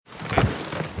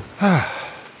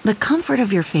The comfort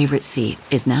of your favorite seat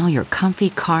is now your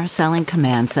comfy car-selling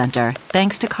command center,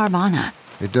 thanks to Carvana.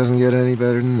 It doesn't get any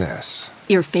better than this.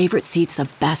 Your favorite seat's the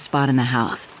best spot in the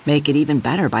house. Make it even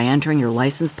better by entering your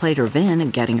license plate or VIN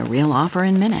and getting a real offer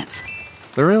in minutes.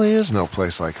 There really is no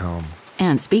place like home.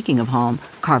 And speaking of home,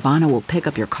 Carvana will pick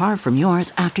up your car from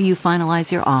yours after you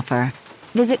finalize your offer.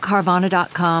 Visit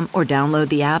Carvana.com or download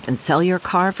the app and sell your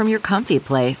car from your comfy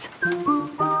place.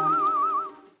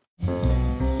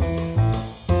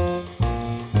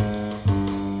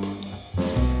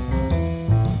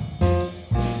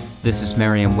 This is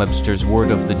Merriam-Webster's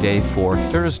Word of the Day for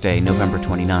Thursday, November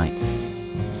 29th.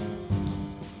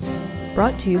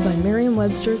 Brought to you by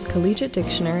Merriam-Webster's Collegiate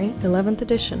Dictionary, 11th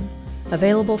edition.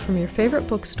 Available from your favorite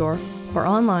bookstore or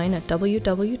online at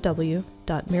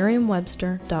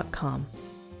www.merriam-webster.com.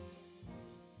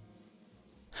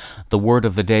 The word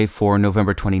of the day for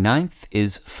November 29th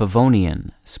is favonian,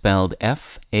 spelled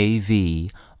F-A-V-O-N-I-A-N.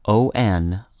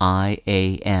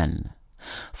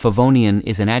 Favonian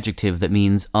is an adjective that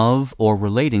means of or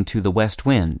relating to the west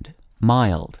wind,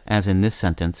 mild, as in this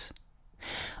sentence.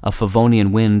 A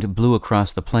Favonian wind blew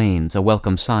across the plains, a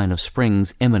welcome sign of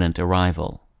spring's imminent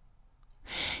arrival.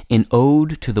 In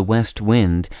Ode to the West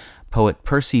Wind, poet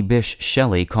Percy Bysshe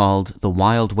Shelley called the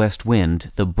wild west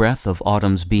wind the breath of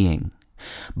autumn's being.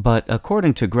 But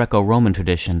according to Greco-Roman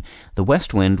tradition, the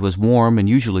west wind was warm and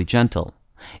usually gentle.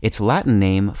 Its Latin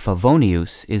name,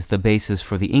 Favonius, is the basis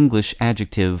for the English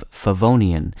adjective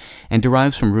favonian, and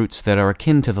derives from roots that are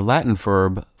akin to the Latin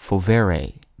verb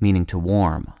fovēre, meaning to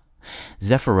warm.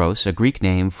 Zephyros, a Greek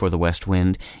name for the west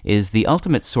wind, is the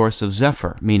ultimate source of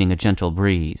zephyr, meaning a gentle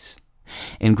breeze.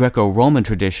 In Greco-Roman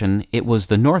tradition, it was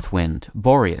the north wind,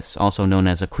 Boreas, also known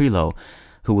as Aquilo,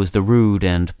 who was the rude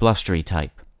and blustery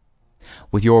type.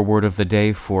 With your word of the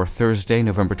day for Thursday,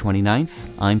 November 29th,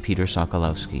 I'm Peter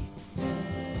Sokolowski.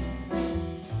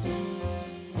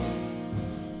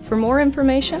 For more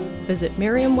information, visit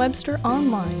Merriam-Webster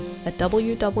online at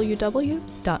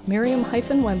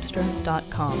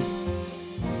www.merriam-webster.com.